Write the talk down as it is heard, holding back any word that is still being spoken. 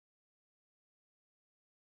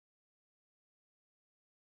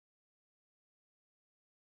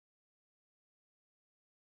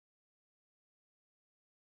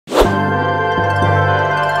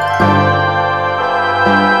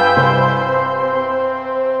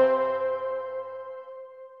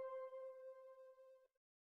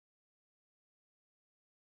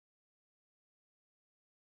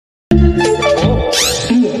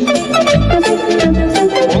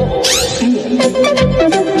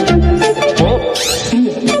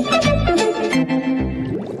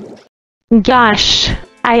Gosh,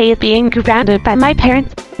 I hate being grounded by my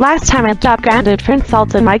parents. Last time I got grounded for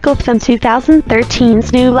insulting Michael from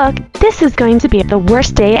 2013's new look. This is going to be the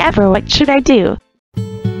worst day ever. What should I do?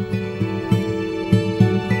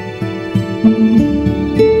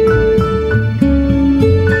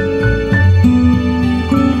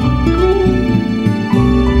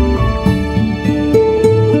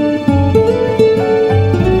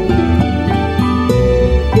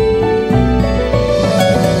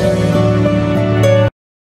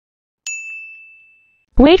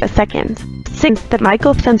 Wait a second. Since that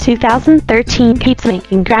Michael from 2013 keeps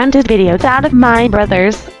making grounded videos out of my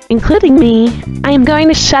brothers, including me, I am going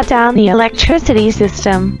to shut down the electricity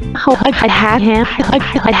system.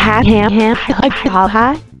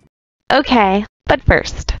 Okay, but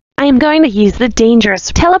first, I am going to use the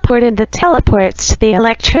dangerous teleporter that teleports to the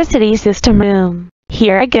electricity system room.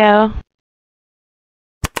 Here I go.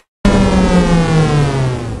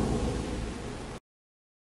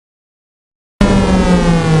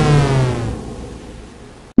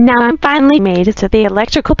 Now I'm finally made it to the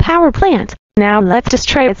electrical power plant. Now let's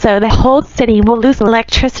destroy it so the whole city will lose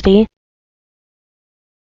electricity.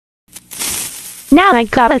 Now I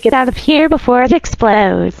gotta get out of here before it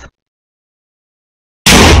explodes.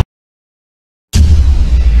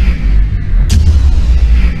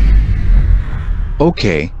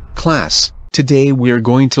 Okay, class, today we're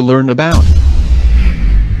going to learn about...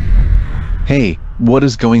 Hey, what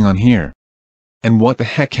is going on here? And what the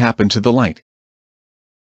heck happened to the light?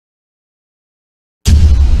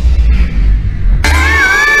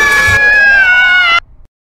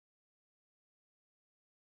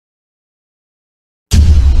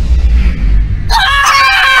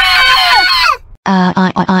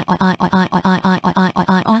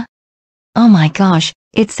 Oh my gosh,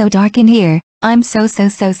 it's so dark in here. I'm so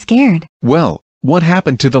scared. Well, what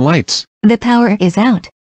happened to the lights? The power is out.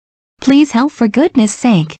 Please help for goodness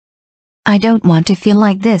sake. I don't want to feel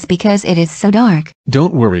like this because it is so dark.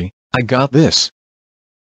 Don't worry, I got this.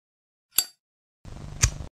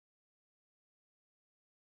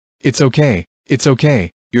 It's okay,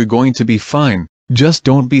 you're going to be fine, just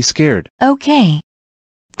don't be scared. Okay.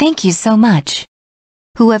 Thank you so much.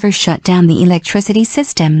 Whoever shut down the electricity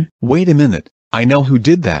system. Wait a minute, I know who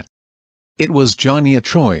did that. It was Jania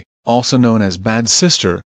Troy, also known as Bad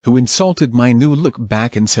Sister, who insulted my new look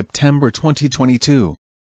back in September 2022.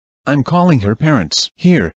 I'm calling her parents.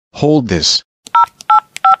 Here, hold this.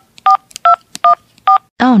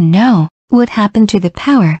 Oh no, what happened to the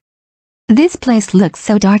power? This place looks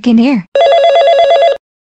so dark in here.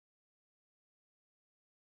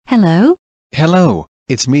 Hello? Hello,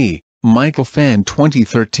 it's me, Michael Fan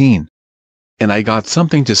 2013. And I got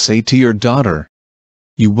something to say to your daughter.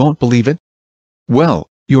 You won't believe it? Well,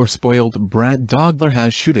 your spoiled brat Dogler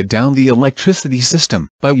has shooted down the electricity system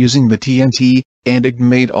by using the TNT, and it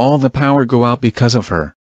made all the power go out because of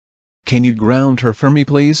her. Can you ground her for me,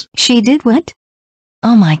 please? She did what?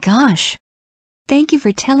 Oh my gosh. Thank you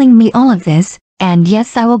for telling me all of this, and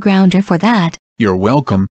yes, I will ground her for that. You're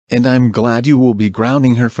welcome, and I'm glad you will be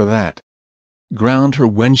grounding her for that. Ground her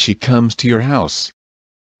when she comes to your house.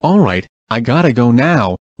 Alright, I gotta go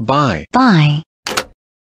now, bye. Bye.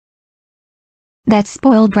 That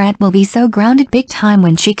spoiled brat will be so grounded big time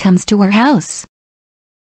when she comes to our house.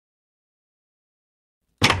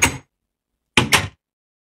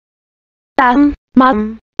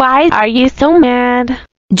 Mom, why are you so mad?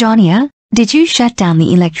 Jania, did you shut down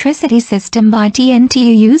the electricity system by TNT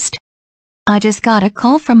you used? I just got a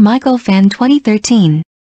call from Michael Fan 2013.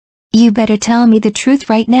 You better tell me the truth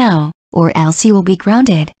right now, or else you will be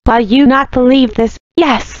grounded. Will you not believe this?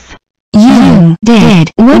 Yes. You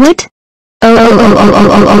did what? Oh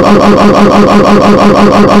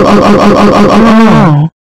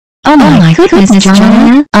my goodness,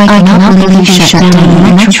 Jania, I cannot believe you shut down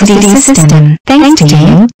the electricity system. Thanks to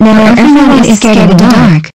you, now everyone is scared in the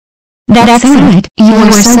dark. That's right, you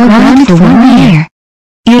were so grounded for 1 year.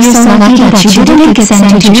 You're so lucky that you didn't get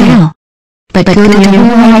sent to jail. But go to your room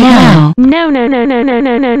right now. No.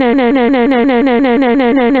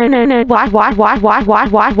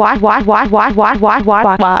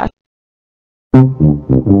 What?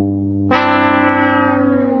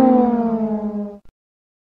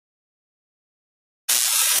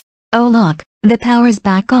 Oh look, the power's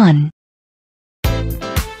back on.